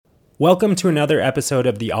Welcome to another episode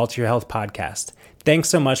of the Alter Your Health podcast. Thanks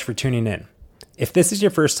so much for tuning in. If this is your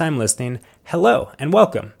first time listening, hello and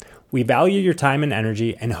welcome. We value your time and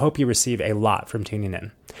energy and hope you receive a lot from tuning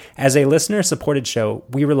in. As a listener-supported show,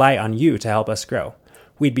 we rely on you to help us grow.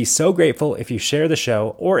 We'd be so grateful if you share the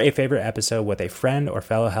show or a favorite episode with a friend or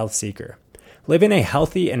fellow health seeker. Living a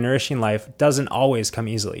healthy and nourishing life doesn't always come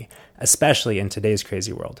easily, especially in today's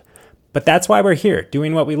crazy world. But that's why we're here,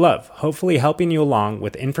 doing what we love, hopefully helping you along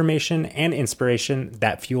with information and inspiration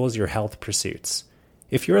that fuels your health pursuits.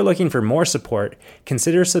 If you're looking for more support,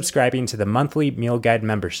 consider subscribing to the monthly meal guide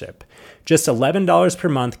membership. Just $11 per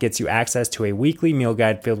month gets you access to a weekly meal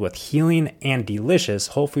guide filled with healing and delicious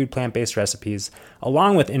whole food plant-based recipes,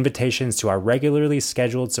 along with invitations to our regularly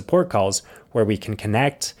scheduled support calls where we can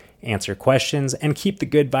connect, answer questions, and keep the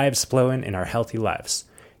good vibes flowing in our healthy lives.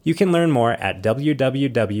 You can learn more at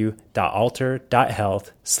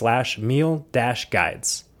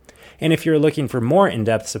www.alter.health/meal-guides. And if you're looking for more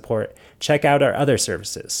in-depth support, check out our other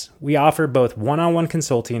services. We offer both one-on-one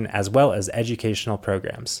consulting as well as educational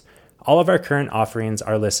programs. All of our current offerings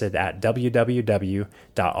are listed at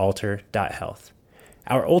www.alter.health.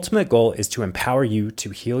 Our ultimate goal is to empower you to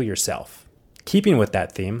heal yourself. Keeping with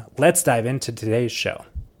that theme, let's dive into today's show.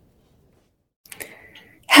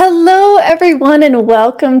 Hello, everyone, and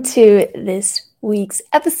welcome to this week's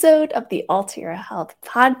episode of the Alter Your Health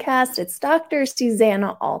podcast. It's Dr.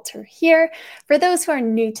 Susanna Alter here. For those who are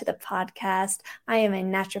new to the podcast, I am a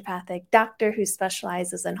naturopathic doctor who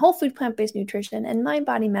specializes in whole food plant-based nutrition and mind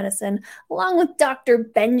body medicine, along with Dr.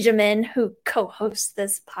 Benjamin, who co-hosts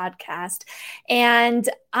this podcast. And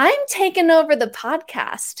I'm taking over the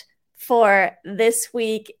podcast for this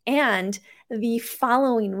week and the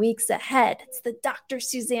following weeks ahead. It's the Dr.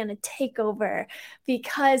 Susanna takeover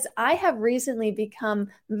because I have recently become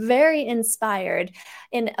very inspired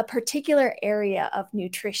in a particular area of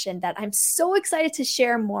nutrition that I'm so excited to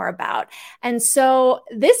share more about. And so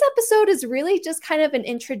this episode is really just kind of an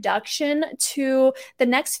introduction to the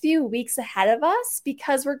next few weeks ahead of us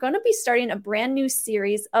because we're going to be starting a brand new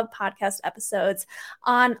series of podcast episodes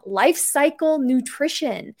on Lifecycle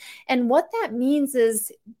nutrition. And what that means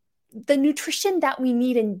is the nutrition that we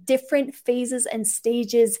need in different phases and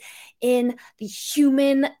stages in the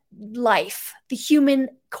human life, the human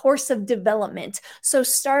course of development. So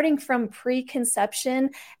starting from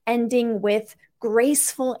preconception, ending with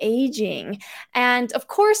graceful aging. And of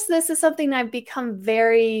course, this is something I've become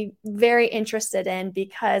very, very interested in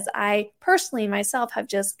because I personally myself have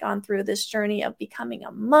just gone through this journey of becoming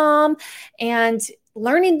a mom and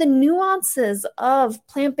learning the nuances of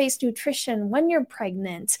plant-based nutrition when you're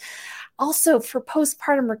pregnant. Also for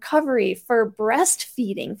postpartum recovery, for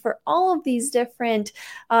breastfeeding, for all of these different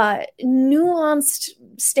nuanced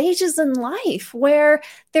stages in life where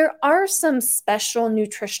there are some special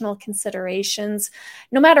nutritional considerations,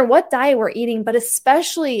 no matter what diet we're eating, but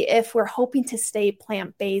especially if we're hoping to stay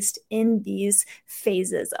plant-based in these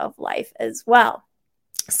phases of life as well.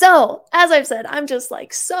 So, as I've said, I'm just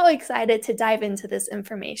so excited to dive into this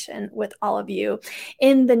information with all of you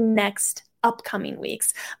in the next upcoming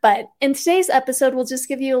weeks. But in today's episode, we'll just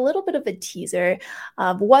give you a little bit of a teaser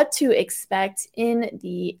of what to expect in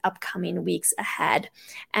the upcoming weeks ahead.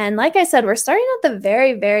 And like I said, we're starting at the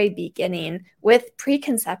very, very beginning with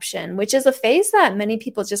preconception, which is a phase that many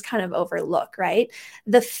people just kind of overlook, right?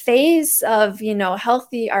 The phase of,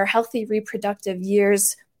 our healthy reproductive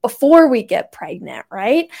years before we get pregnant,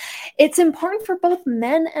 right? It's important for both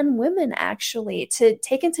men and women actually to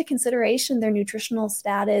take into consideration their nutritional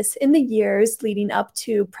status in the years leading up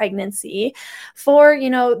to pregnancy for,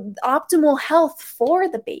 optimal health for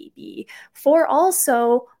the baby, for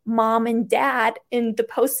also mom and dad in the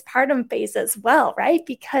postpartum phase as well, right?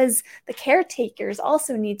 Because the caretakers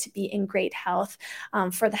also need to be in great health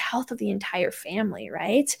for the health of the entire family,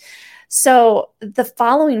 right? So the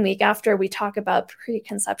following week after we talk about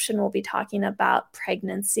preconception, we'll be talking about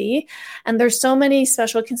pregnancy. And there's so many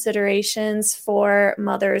special considerations for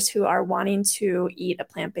mothers who are wanting to eat a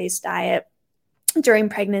plant-based diet during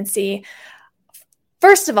pregnancy.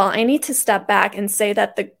 First of all, I need to step back and say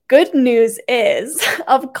that the good news is,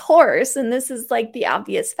 of course, and this is the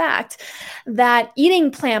obvious fact, that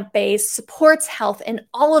eating plant-based supports health in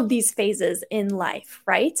all of these phases in life,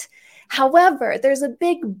 right? However, there's a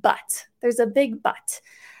big but. There's a big but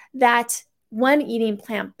that when eating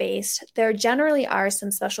plant-based, there generally are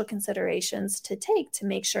some special considerations to take to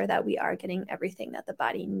make sure that we are getting everything that the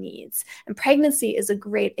body needs. And pregnancy is a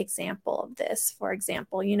great example of this. For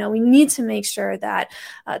example, we need to make sure that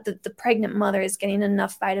the pregnant mother is getting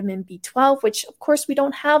enough vitamin B12, which of course we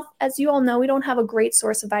don't have, as you all know, we don't have a great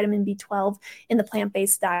source of vitamin B12 in the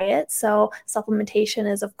plant-based diet. So supplementation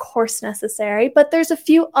is of course necessary, but there's a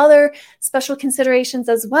few other special considerations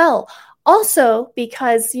as well. Also,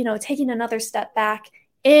 because, taking another step back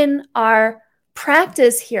in our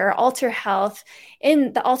practice here, Alter Health,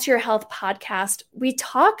 in the Alter Your Health podcast, we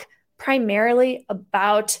talk primarily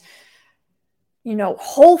about,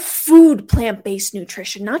 whole food plant-based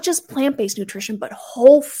nutrition, not just plant-based nutrition, but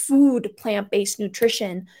whole food plant-based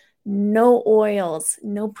nutrition. No oils,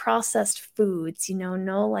 no processed foods,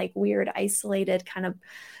 no like weird isolated kind of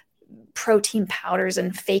protein powders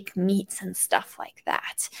and fake meats and stuff like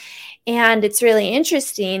that. And it's really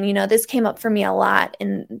interesting, this came up for me a lot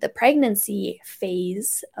in the pregnancy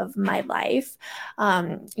phase of my life.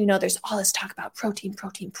 There's all this talk about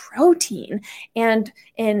protein. And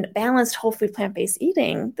in balanced whole food plant-based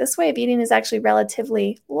eating, this way of eating is actually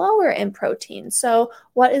relatively lower in protein. So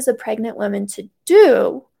what is a pregnant woman to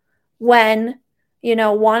do when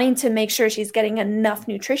wanting to make sure she's getting enough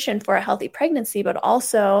nutrition for a healthy pregnancy, but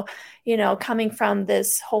also, coming from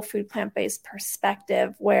this whole food plant-based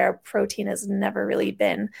perspective where protein has never really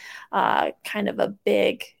been kind of a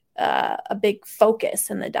big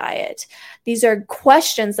focus in the diet. These are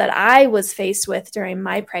questions that I was faced with during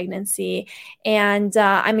my pregnancy, and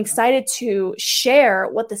I'm excited to share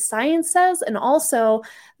what the science says and also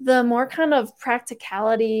the more kind of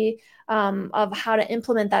practicality of how to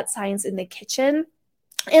implement that science in the kitchen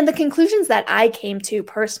and the conclusions that I came to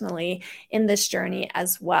personally in this journey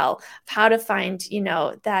as well, how to find,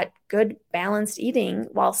 that good balanced eating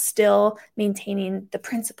while still maintaining the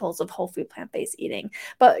principles of whole food plant-based eating.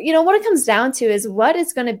 But, what it comes down to is what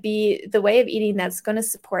is going to be the way of eating that's going to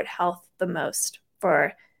support health the most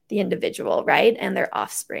for the individual, right? And their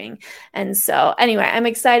offspring. And so anyway, I'm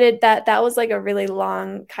excited that was like a really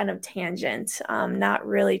long kind of tangent, not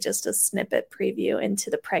really just a snippet preview into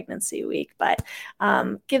the pregnancy week, but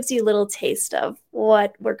gives you a little taste of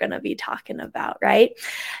what we're going to be talking about, right?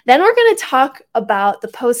 Then we're going to talk about the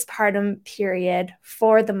postpartum period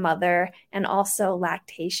for the mother and also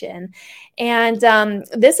lactation. And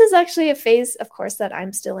this is actually a phase, of course, that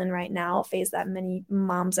I'm still in right now, a phase that many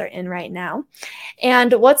moms are in right now.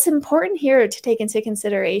 And what's important here to take into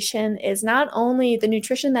consideration is not only the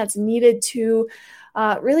nutrition that's needed to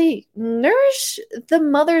really nourish the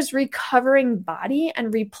mother's recovering body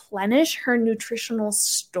and replenish her nutritional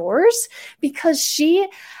stores, because she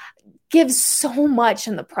gives so much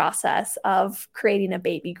in the process of creating a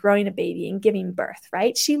baby, growing a baby, and giving birth,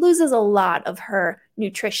 right? She loses a lot of her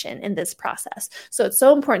nutrition in this process. So it's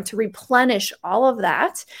so important to replenish all of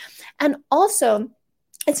that. And also,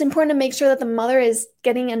 it's important to make sure that the mother is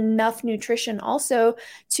getting enough nutrition also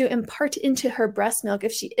to impart into her breast milk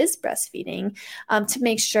if she is breastfeeding, to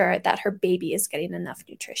make sure that her baby is getting enough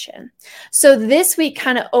nutrition. So this week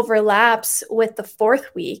kind of overlaps with the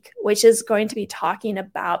fourth week, which is going to be talking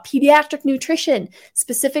about pediatric nutrition,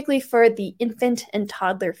 specifically for the infant and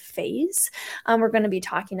toddler phase. We're going to be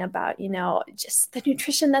talking about, just the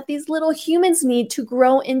nutrition that these little humans need to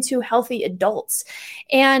grow into healthy adults.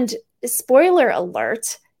 And spoiler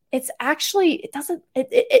alert, it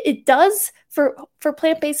does for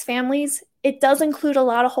plant-based families, it does include a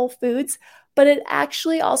lot of whole foods, but it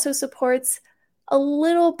actually also supports a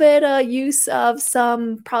little bit of use of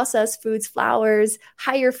some processed foods, flours,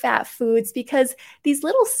 higher fat foods, because these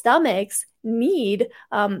little stomachs need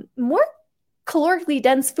more calorically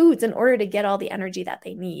dense foods in order to get all the energy that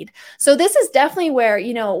they need. So this is definitely where,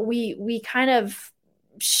 we kind of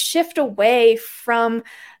shift away from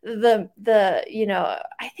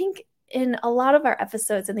I think in a lot of our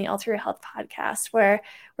episodes in the Alter Your Health podcast, where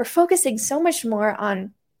we're focusing so much more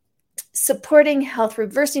on supporting health,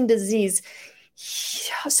 reversing disease,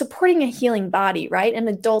 supporting a healing body, right? An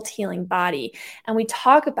adult healing body. And we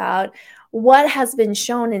talk about what has been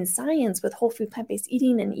shown in science with whole food plant-based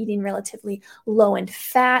eating and eating relatively low in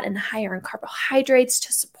fat and higher in carbohydrates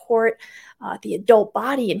to support the adult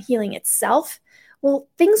body and healing itself. Well,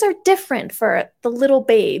 things are different for the little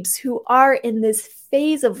babes who are in this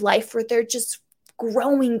phase of life where they're just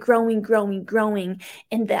growing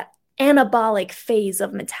in that anabolic phase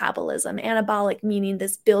of metabolism. Anabolic meaning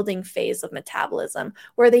this building phase of metabolism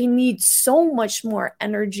where they need so much more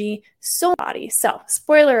energy, so body. So,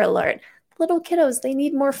 spoiler alert, little kiddos, they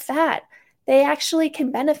need more fat. they actually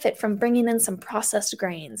can benefit from bringing in some processed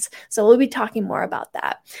grains. So we'll be talking more about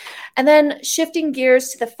that. And then shifting gears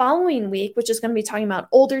to the following week, which is going to be talking about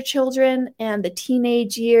older children and the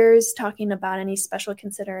teenage years, talking about any special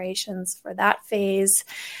considerations for that phase.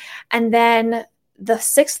 And then the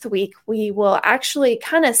 6th week, we will actually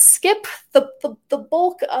kind of skip the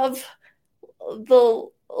bulk of the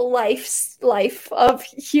life of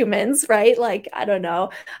humans, right? Like, I don't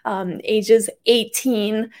know, ages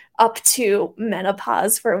 18 up to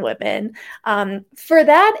menopause for women. For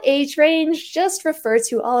that age range, just refer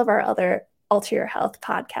to all of our other Alter Your Health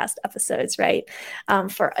podcast episodes, right?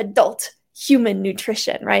 For adult human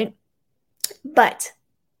nutrition, right? But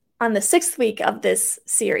on the 6th week of this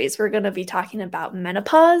series, we're going to be talking about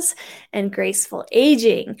menopause and graceful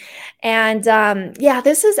aging. And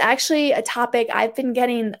this is actually a topic I've been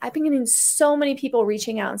getting so many people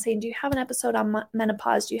reaching out and saying, do you have an episode on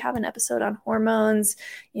menopause? Do you have an episode on hormones,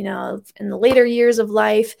 in the later years of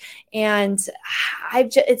life? And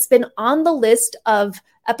it's been on the list of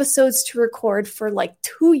episodes to record for like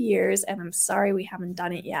 2 years, and I'm sorry we haven't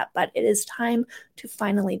done it yet, but it is time to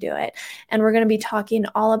finally do it. And we're going to be talking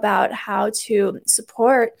all about how to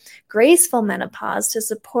support graceful menopause, to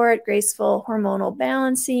support graceful hormonal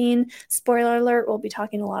balancing. Spoiler alert, we'll be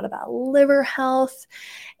talking a lot about liver health,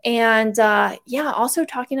 and also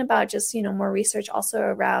talking about just more research also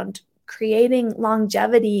around creating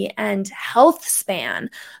longevity and health span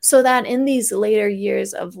so that in these later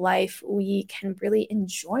years of life, we can really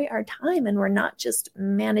enjoy our time and we're not just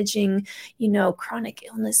managing, chronic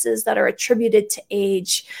illnesses that are attributed to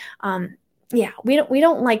age. We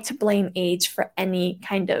don't like to blame age for any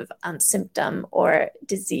kind of symptom or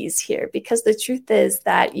disease here, because the truth is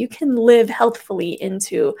that you can live healthfully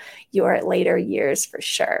into your later years for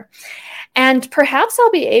sure. And perhaps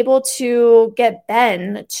I'll be able to get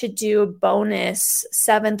Ben to do bonus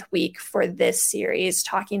 7th week for this series,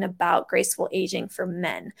 talking about graceful aging for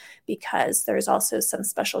men, because there's also some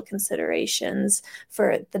special considerations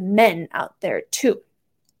for the men out there too.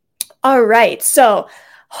 All right, so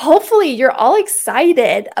hopefully you're all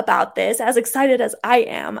excited about this, as excited as I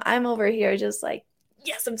am. I'm over here just like,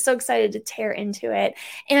 yes, I'm so excited to tear into it.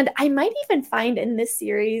 And I might even find in this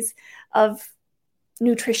series of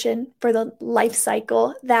nutrition for the life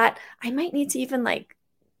cycle that I might need to even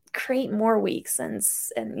create more weeks and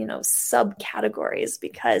subcategories,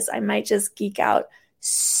 because I might just geek out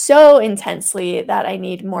so intensely that I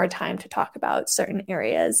need more time to talk about certain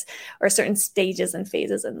areas or certain stages and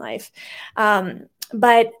phases in life.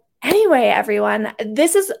 But anyway, everyone,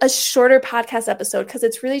 this is a shorter podcast episode because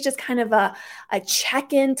it's really just kind of a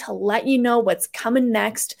check-in to let you know what's coming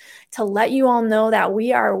next, to let you all know that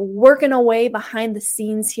we are working away behind the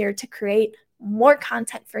scenes here to create more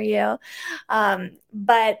content for you.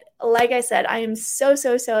 But like I said, I am so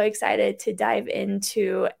excited to dive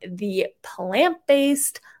into the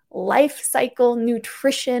plant-based Lifecycle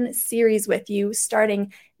nutrition series with you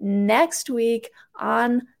starting next week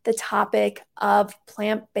on the topic of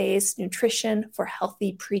plant-based nutrition for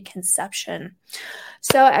healthy preconception.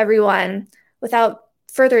 So everyone, without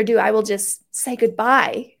further ado, I will just say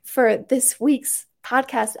goodbye for this week's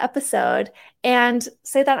podcast episode and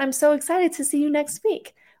say that I'm so excited to see you next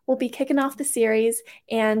week. We'll be kicking off the series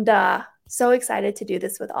and so excited to do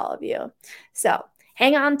this with all of you. So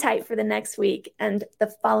hang on tight for the next week and the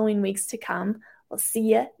following weeks to come. We'll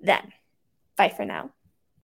see you then. Bye for now.